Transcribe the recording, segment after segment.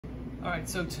All right,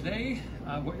 so today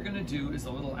what you're going to do is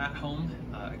a little at-home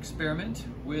experiment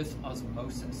with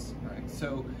osmosis. All right,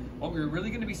 so what we're really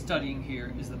going to be studying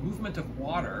here is the movement of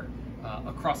water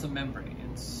across a membrane.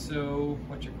 And so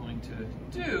what you're going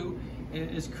to do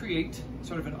is create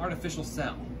sort of an artificial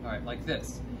cell, all right, like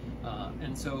this.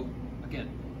 And so again,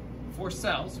 for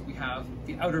cells, we have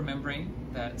the outer membrane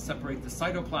that separate the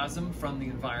cytoplasm from the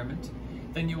environment.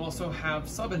 Then you also have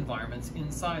sub-environments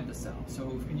inside the cell. So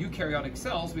in eukaryotic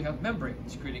cells, we have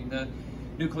membranes creating the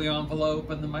nuclear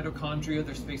envelope and the mitochondria.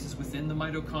 There's spaces within the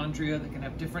mitochondria that can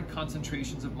have different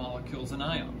concentrations of molecules and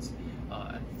ions,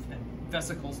 and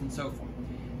vesicles and so forth.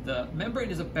 The membrane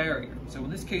is a barrier. So in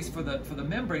this case, for the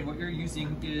membrane, what you're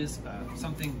using is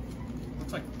something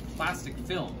looks like plastic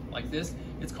film like this.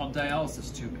 It's called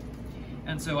dialysis tubing.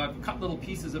 And so I've cut little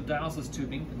pieces of dialysis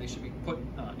tubing, and they should be put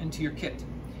into your kit.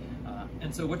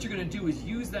 And so what you're going to do is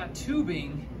use that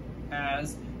tubing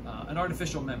as an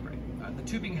artificial membrane. The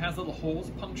tubing has little holes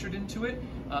punctured into it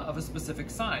of a specific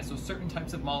size. So certain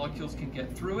types of molecules can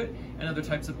get through it, and other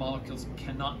types of molecules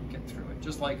cannot get through it,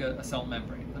 just like a cell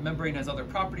membrane. The membrane has other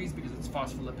properties because it's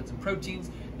phospholipids and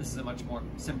proteins. This is a much more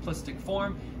simplistic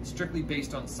form, strictly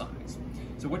based on size.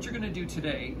 So what you're going to do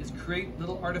today is create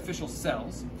little artificial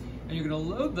cells, and you're going to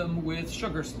load them with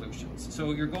sugar solutions.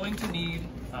 So you're going to need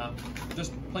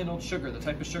just plain old sugar, the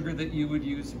type of sugar that you would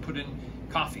use to put in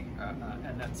coffee,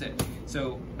 and that's it.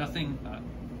 So nothing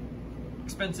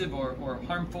expensive or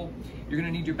harmful. You're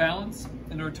going to need your balance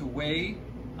in order to weigh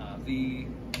the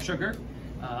sugar,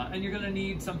 and you're going to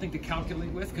need something to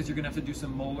calculate with because you're going to have to do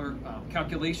some molar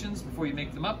calculations before you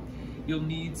make them up. You'll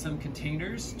need some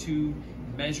containers to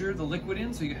measure the liquid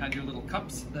in. So you had your little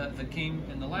cups that came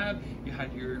in the lab. You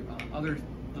had your other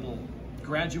little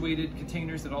graduated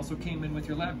containers that also came in with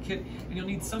your lab kit. And you'll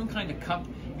need some kind of cup.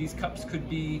 These cups could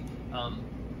be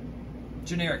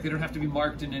generic. They don't have to be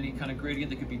marked in any kind of gradient.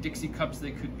 They could be Dixie cups.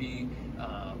 They could be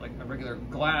like a regular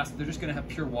glass. They're just going to have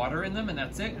pure water in them, and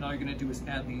that's it. And all you're going to do is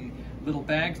add the little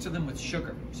bags to them with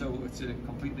sugar. So it's a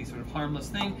completely sort of harmless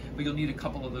thing, but you'll need a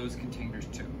couple of those containers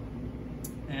too.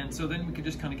 And so then we can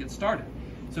just kind of get started.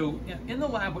 So in the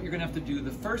lab, what you're going to have to do,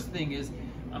 the first thing is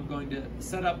I'm going to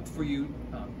set up for you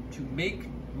to make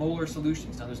molar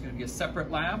solutions. Now there's going to be a separate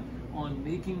lab on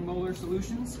making molar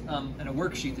solutions and a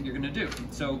worksheet that you're going to do.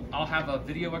 So I'll have a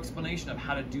video explanation of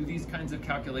how to do these kinds of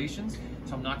calculations.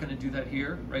 So I'm not going to do that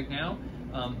here right now.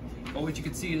 But what you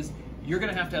can see is you're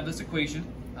going to have this equation,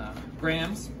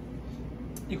 grams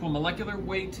equal molecular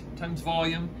weight times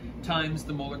volume times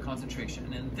the molar concentration.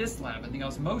 And in this lab, in the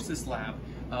Osmosis Lab,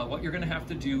 what you're going to have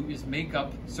to do is make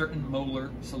up certain molar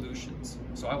solutions.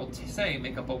 So I will say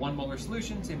make up a 1 molar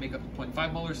solution, say make up a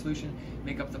 0.5 molar solution,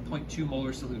 make up the 0.2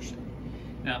 molar solution.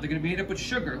 Now they're going to be made up with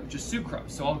sugar, which is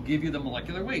sucrose. So I'll give you the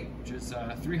molecular weight, which is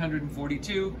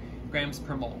 342 grams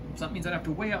per mole. So that means I'd have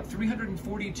to weigh out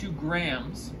 342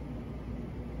 grams,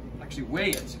 actually weigh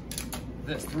it,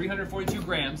 this 342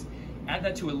 grams, add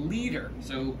that to a liter.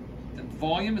 So the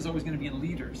volume is always going to be in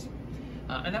liters.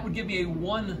 And that would give me a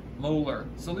 1 molar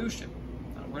solution.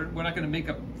 We're not going to make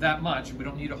up that much. We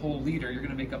don't need a whole liter. You're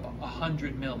going to make up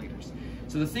 100 milliliters.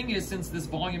 So the thing is, since this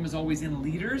volume is always in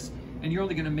liters, and you're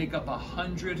only going to make up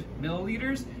 100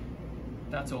 milliliters,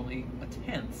 that's only a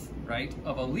tenth, right,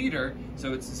 of a liter.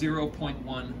 So it's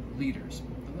 0.1 liters.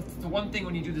 That's the one thing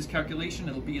when you do this calculation,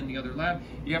 it'll be in the other lab,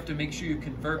 you have to make sure you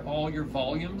convert all your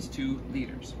volumes to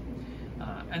liters.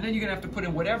 And then you're going to have to put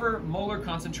in whatever molar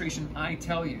concentration I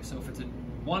tell you. So if it's a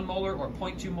 1 molar or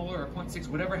 0.2 molar or 0.6,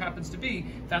 whatever happens to be,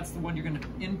 that's the one you're going to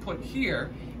input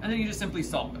here, and then you just simply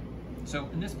solve it. So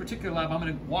in this particular lab, I'm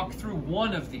going to walk through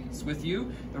one of these with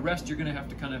you. The rest you're going to have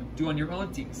to kind of do on your own.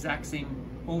 It's the exact same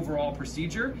overall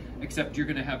procedure, except you're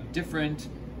going to have different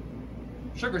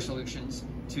sugar solutions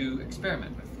to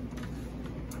experiment with.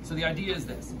 So the idea is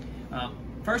this.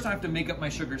 First, I have to make up my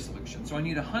sugar solution. So I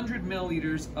need 100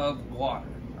 milliliters of water.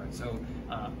 All right, so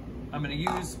I'm going to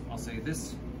use, I'll say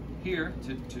this here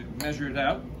to measure it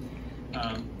out.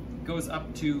 Goes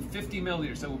up to 50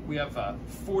 milliliters. So we have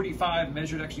 45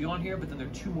 measured actually on here, but then there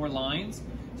are 2 more lines.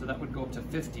 So that would go up to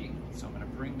 50. So I'm going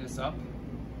to bring this up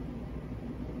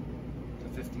to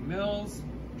 50 mils.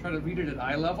 Try to read it at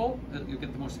eye level. You'll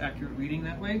get the most accurate reading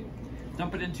that way.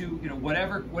 Dump it into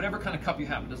whatever kind of cup you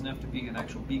have. It doesn't have to be an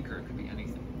actual beaker. It could be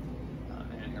anything.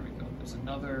 And here we go. There's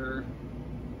another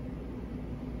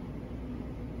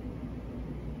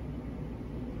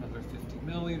 50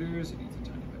 milliliters. It needs a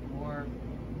tiny bit more.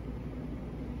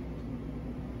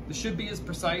 This should be as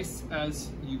precise as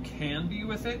you can be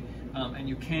with it, and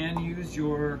you can use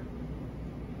your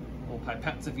little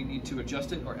pipettes if you need to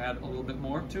adjust it or add a little bit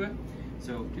more to it.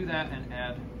 So do that and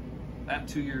add that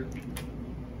to your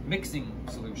mixing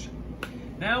solution.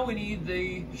 Now we need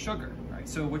the sugar, right?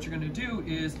 So what you're going to do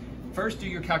is first do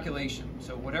your calculation.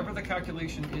 So whatever the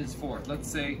calculation is for it. Let's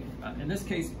say, in this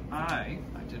case, I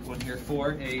did one here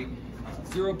for a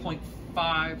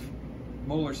 0.5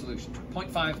 molar solution,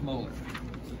 0.5 molar.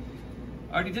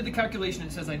 I already did the calculation.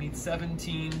 It says I need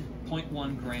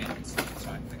 17.1 grams. So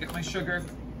I get my sugar.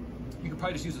 You could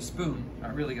probably just use a spoon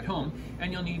really at home,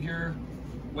 and you'll need your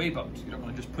weigh boat. You don't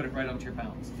want to just put it right onto your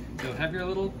balance. So have your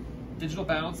little digital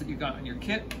balance that you got in your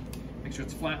kit. Make sure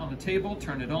it's flat on the table,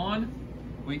 turn it on,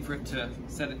 wait for it to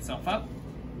set itself up,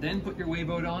 then put your weigh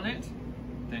boat on it,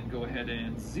 then go ahead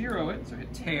and zero it, so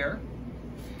hit tare.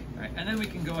 All right, and then we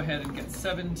can go ahead and get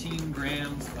 17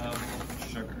 grams of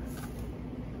sugar.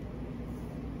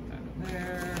 Put that in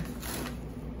there.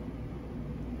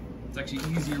 It's actually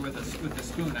easier with a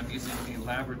spoon. I'm using a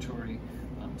laboratory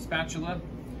spatula,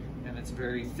 and it's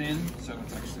very thin, so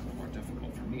it's actually a little more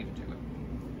difficult for me to do it.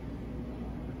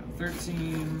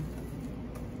 13,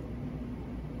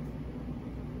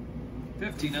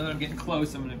 15. Now that I'm getting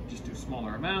close, I'm going to just do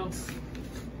smaller amounts.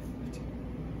 15.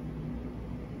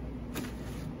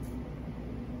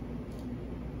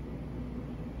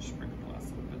 Sprinkle the last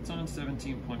little bits on.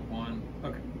 17.1.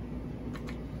 Okay.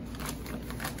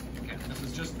 Again, this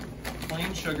is just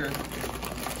plain sugar,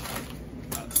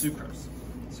 sucrose.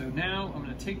 So now I'm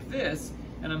going to take this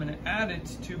and I'm going to add it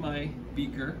to my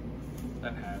beaker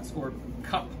that has, or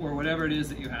cup, or whatever it is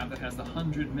that you have that has the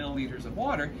 100 milliliters of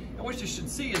water. And what you should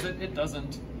see is that it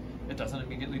doesn't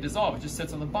immediately dissolve. It just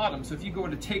sits on the bottom. So if you go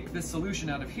to take this solution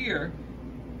out of here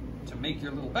to make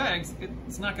your little bags,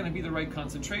 it's not going to be the right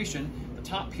concentration. The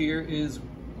top here is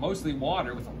mostly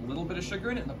water with a little bit of sugar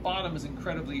in it, and the bottom is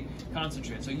incredibly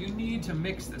concentrated. So you need to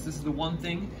mix this. This is the one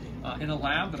thing in a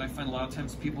lab that I find a lot of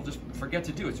times people just forget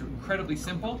to do. It's incredibly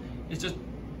simple. It's just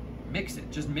mix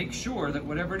it. Just make sure that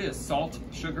whatever it is, salt,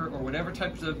 sugar, or whatever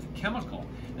types of chemical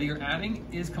that you're adding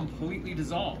is completely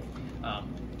dissolved.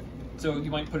 So you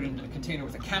might put it in a container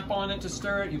with a cap on it to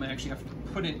stir it. You might actually have to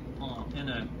put it in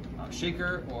a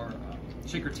shaker or a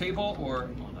shaker table or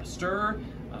on a stirrer.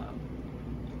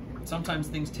 Sometimes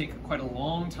things take quite a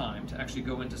long time to actually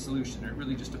go into solution. It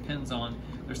really just depends on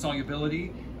their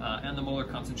solubility and the molar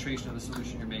concentration of the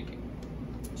solution you're making.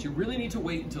 So you really need to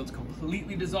wait until it's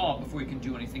completely dissolved before you can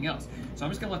do anything else. So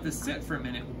I'm just going to let this sit for a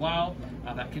minute while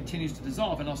that continues to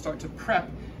dissolve, and I'll start to prep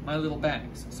my little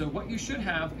bags. So what you should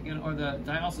have, again, are the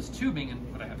dialysis tubing,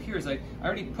 and what I have here is I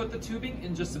already put the tubing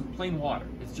in just some plain water.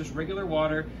 It's just regular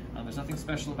water. There's nothing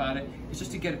special about it. It's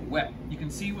just to get it wet. You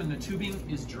can see when the tubing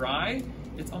is dry,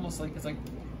 it's almost like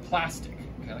plastic,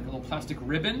 okay, like a little plastic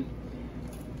ribbon,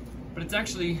 but it's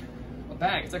actually a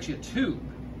bag. It's actually a tube.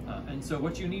 And so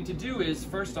what you need to do is,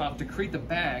 first off, to create the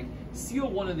bag, seal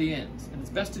one of the ends. And it's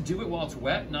best to do it while it's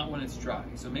wet, not when it's dry.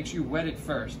 So make sure you wet it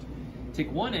first. Take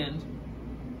one end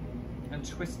and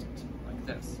twist it like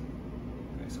this.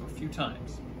 Okay, so a few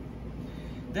times.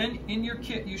 Then in your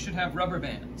kit, you should have rubber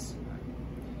bands.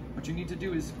 What you need to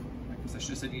do is, I guess I should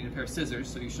have said you need a pair of scissors,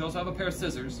 so you should also have a pair of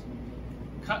scissors.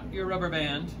 Cut your rubber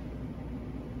band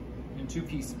in two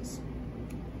pieces.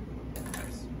 Okay,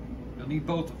 so you'll need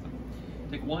both of them.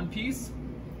 Take one piece,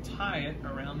 tie it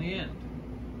around the end.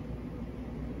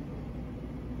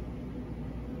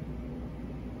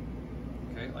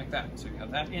 Okay, like that. So you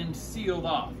have that end sealed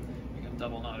off. You can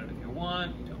double knot it if you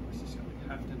want. You don't necessarily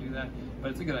have to do that,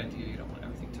 but it's a good idea. You don't want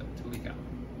everything to leak out.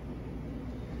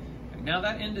 Okay, now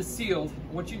that end is sealed,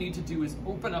 what you need to do is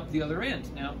open up the other end.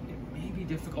 Now, it may be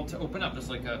difficult to open up, just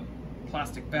like a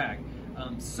plastic bag.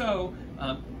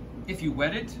 If you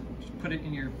wet it, just put it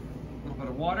in your little bit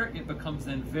of water, it becomes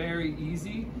then very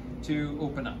easy to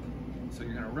open up. So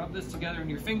you're going to rub this together in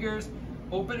your fingers,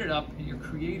 open it up, and you're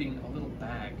creating a little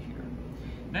bag here.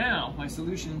 Now, my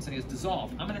solution, say, is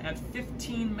dissolved. I'm going to add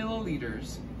 15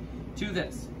 milliliters to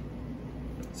this.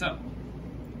 So,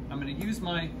 I'm going to use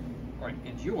my,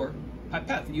 and your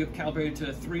pipette that you have calibrated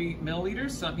to 3 milliliters,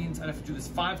 so that means I have to do this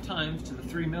 5 times to the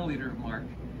 3 milliliter mark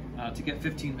to get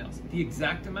 15 mils. The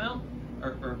exact amount,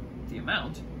 or the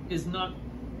amount,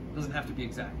 doesn't have to be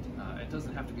exact. It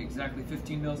doesn't have to be exactly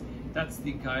 15 mils. That's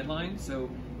the guideline. So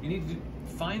you need to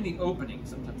find the opening.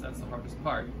 Sometimes that's the hardest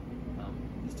part,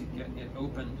 is to get it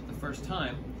opened the first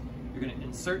time. You're going to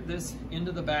insert this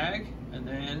into the bag and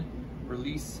then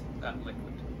release that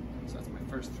liquid. So that's my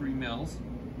first 3 mils.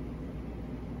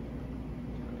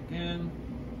 Do it again.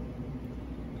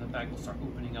 The bag will start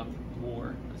opening up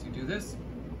more as you do this.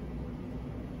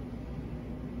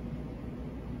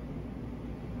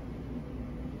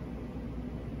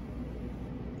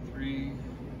 3,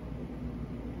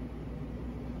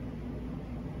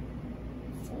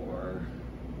 4,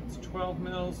 it's 12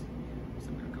 mils. So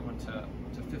I'm going to go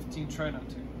to 15. Try not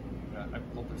to. I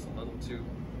pulled this a little too.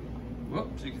 Whoop,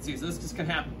 so you can see, so this just can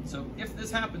happen. So if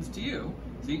this happens to you,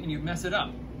 see, and you mess it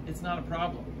up, it's not a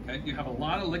problem, okay? You have a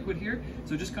lot of liquid here,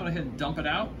 so just go ahead and dump it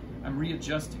out. I'm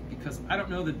readjusting because I don't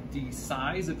know the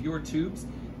size of your tubes.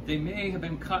 They may have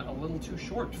been cut a little too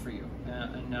short for you,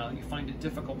 and now you find it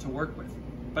difficult to work with.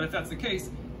 But if that's the case,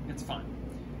 it's fine.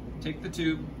 Take the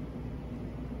tube,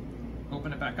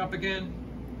 open it back up again,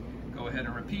 go ahead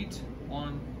and repeat.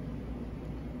 1,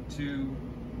 2,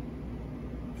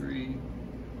 3,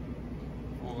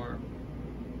 4,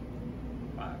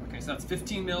 5. Okay, so that's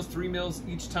 15 mils, 3 mils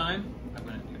each time. I'm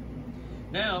going to do.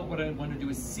 Now, what I want to do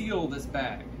is seal this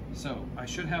bag. So I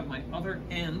should have my other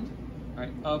end,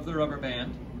 right, of the rubber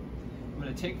band. I'm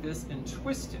going to take this and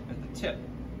twist it at the tip.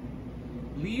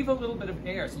 Leave a little bit of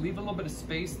air, so leave a little bit of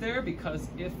space there, because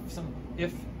if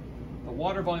the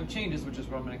water volume changes, which is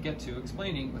what I'm going to get to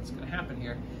explaining what's going to happen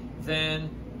here, then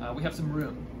we have some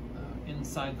room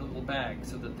inside the little bag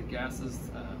so that the gases,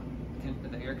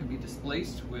 the air can be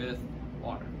displaced with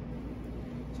water.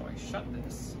 So I shut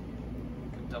this.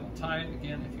 You can double tie it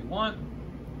again if you want.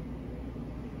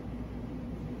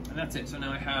 And that's it. So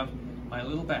now I have my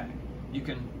little bag. You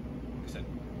can, like I said,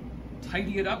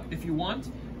 tidy it up if you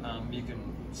want. You can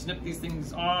snip these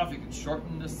things off. You can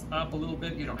shorten this up a little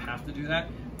bit. You don't have to do that.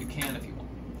 You can if you want.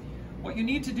 What you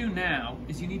need to do now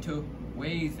is you need to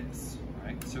weigh this.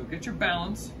 Right? So get your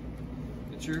balance,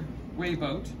 get your weigh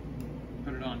boat,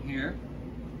 put it on here,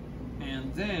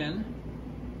 and then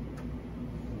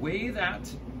weigh that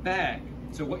bag.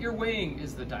 So what you're weighing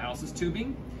is the dialysis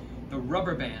tubing, the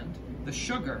rubber band, the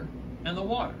sugar, and the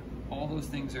water. All those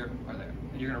things are there.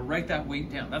 And you're going to write that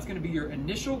weight down. That's going to be your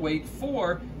initial weight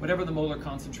for whatever the molar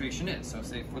concentration is. So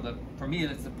say for me,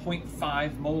 that's the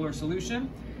 0.5 molar solution.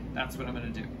 That's what I'm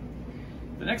going to do.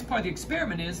 The next part of the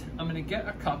experiment is I'm going to get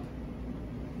a cup,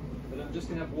 but I'm just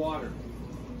going to have water.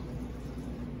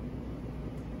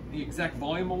 The exact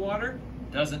volume of water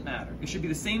doesn't matter. It should be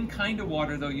the same kind of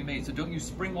water though you made. So don't use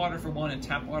spring water for one and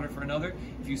tap water for another.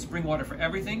 If you use spring water for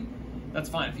everything, that's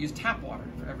fine. If you use tap water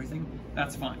for everything,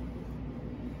 that's fine.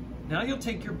 Now you'll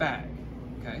take your bag,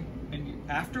 okay? And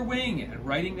after weighing it and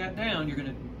writing that down, you're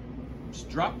gonna just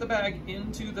drop the bag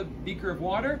into the beaker of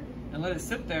water and let it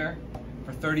sit there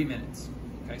for 30 minutes.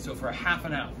 Okay, so for a half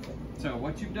an hour. So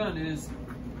what you've done is,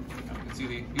 you can see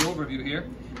the overview here,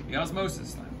 the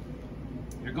Osmosis Lab.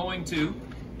 You're going to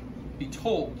be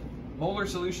told molar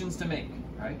solutions to make,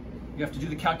 right? You have to do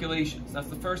the calculations. That's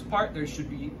the first part. There should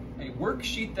be a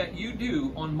worksheet that you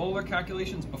do on molar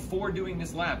calculations before doing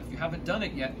this lab. If you haven't done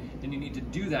it yet, then you need to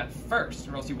do that first,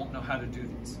 or else you won't know how to do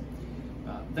these.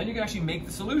 Then you can actually make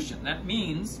the solution. That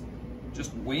means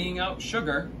just weighing out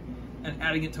sugar and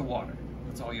adding it to water.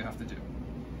 That's all you have to do.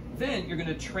 Then you're going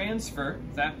to transfer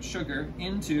that sugar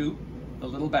into the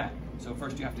little bag. So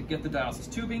first you have to get the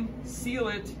dialysis tubing, seal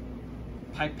it,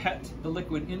 pipette the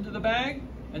liquid into the bag,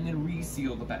 and then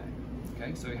reseal the bag.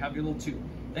 Okay, so you have your little tube.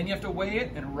 Then you have to weigh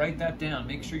it and write that down.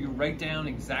 Make sure you write down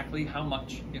exactly how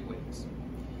much it weighs.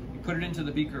 You put it into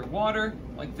the beaker of water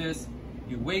like this.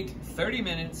 You wait 30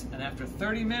 minutes, and after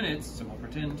 30 minutes, so we'll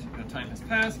pretend the time has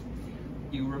passed,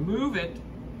 you remove it.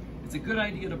 It's a good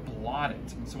idea to blot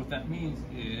it. And so what that means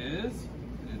is,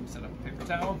 set up a paper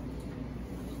towel.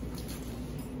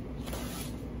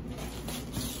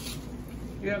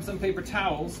 You have some paper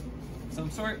towels of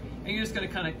some sort, and you're just going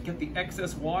to kind of get the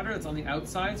excess water that's on the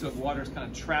outside. So if water is kind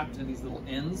of trapped in these little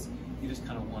ends, you just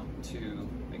kind of want to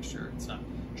make sure it's not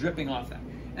dripping off that.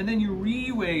 And then you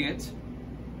re-weigh it,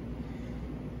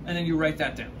 and then you write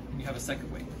that down, and you have a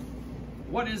second weight.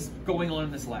 What is going on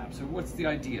in this lab? So what's the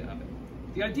idea of it?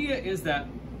 The idea is that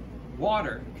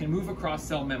water can move across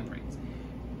cell membranes,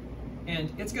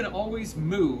 and it's going to always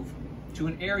move to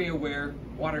an area where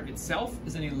water itself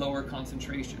is in a lower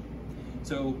concentration.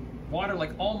 So water,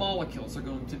 like all molecules,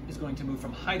 is going to move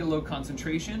from high to low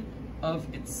concentration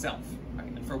of itself. Right?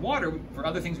 And for water, for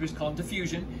other things we just call it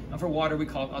diffusion, and for water we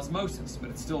call it osmosis, but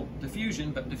it's still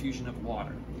diffusion, but diffusion of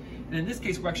water. And in this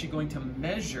case, we're actually going to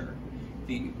measure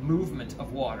the movement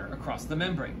of water across the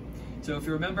membrane. So if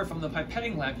you remember from the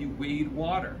pipetting lab, you weighed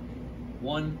water.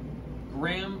 1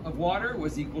 gram of water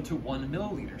was equal to 1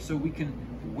 milliliter. So we can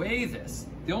weigh this.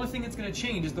 The only thing that's going to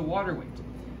change is the water weight.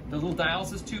 The little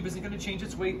dialysis tube isn't going to change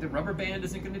its weight, the rubber band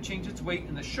isn't going to change its weight,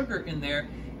 and the sugar in there,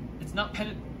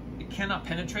 it cannot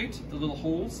penetrate the little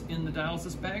holes in the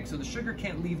dialysis bag, so the sugar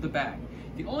can't leave the bag.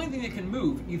 The only thing that can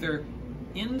move either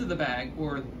into the bag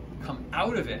or come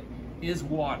out of it is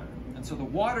water. And so the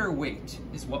water weight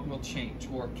is what will change,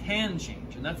 or can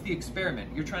change, and that's the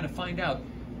experiment. You're trying to find out,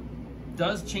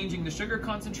 does changing the sugar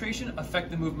concentration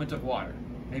affect the movement of water?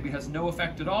 maybe it has no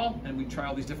effect at all, and we try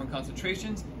all these different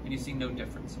concentrations and you see no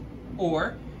difference.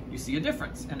 Or you see a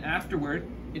difference, and afterward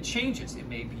it changes. It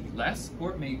may be less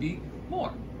or it may be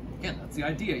more. Again, that's the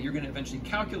idea. You're going to eventually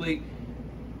calculate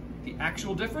the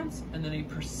actual difference and then a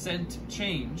percent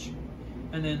change,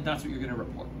 and then that's what you're going to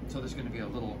report. So there's going to be a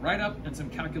little write-up and some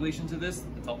calculations of this.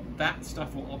 That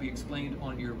stuff will all be explained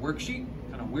on your worksheet,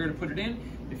 kind of where to put it in.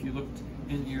 If you looked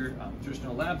in your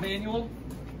traditional lab manual,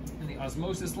 in the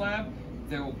Osmosis Lab,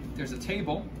 there's a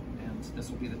table, and this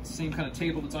will be the same kind of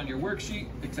table that's on your worksheet,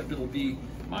 except it'll be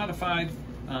modified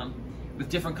with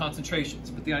different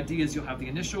concentrations. But the idea is you'll have the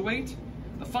initial weight,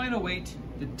 the final weight,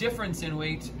 the difference in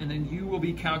weight, and then you will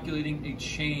be calculating a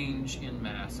change in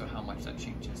mass, so how much that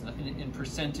changes in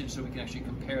percentage, so we can actually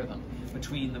compare them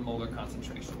between the molar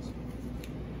concentrations.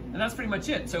 And that's pretty much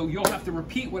it. So you'll have to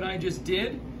repeat what I just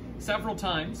did several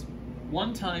times,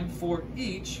 one time for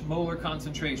each molar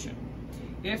concentration.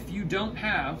 If you don't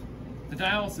have the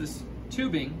dialysis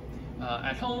tubing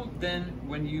at home, then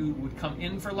when you would come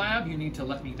in for lab, you need to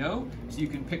let me know so you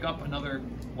can pick up another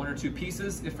 1 or 2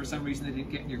 pieces if for some reason they didn't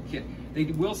get in your kit. They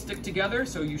will stick together,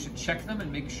 so you should check them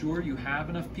and make sure you have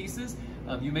enough pieces.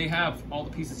 You may have all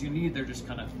the pieces you need, they're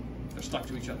stuck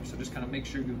to each other, so just kind of make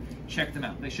sure you check them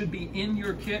out. They should be in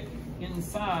your kit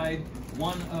inside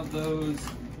one of those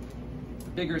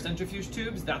bigger centrifuge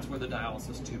tubes. That's where the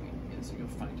dialysis tubing is, so you'll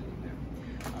find it in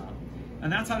there.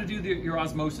 And that's how to do your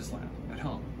osmosis lab at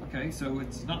home. Okay, so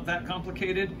it's not that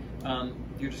complicated.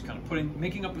 You're just kind of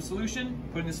making up a solution,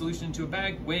 putting the solution into a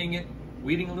bag, weighing it,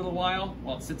 waiting a little while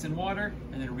it sits in water,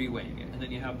 and then re-weighing it. And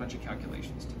then you have a bunch of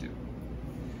calculations to do.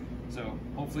 So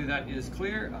hopefully that is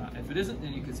clear. If it isn't,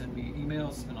 then you can send me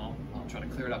emails and I'll try to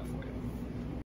clear it up for you.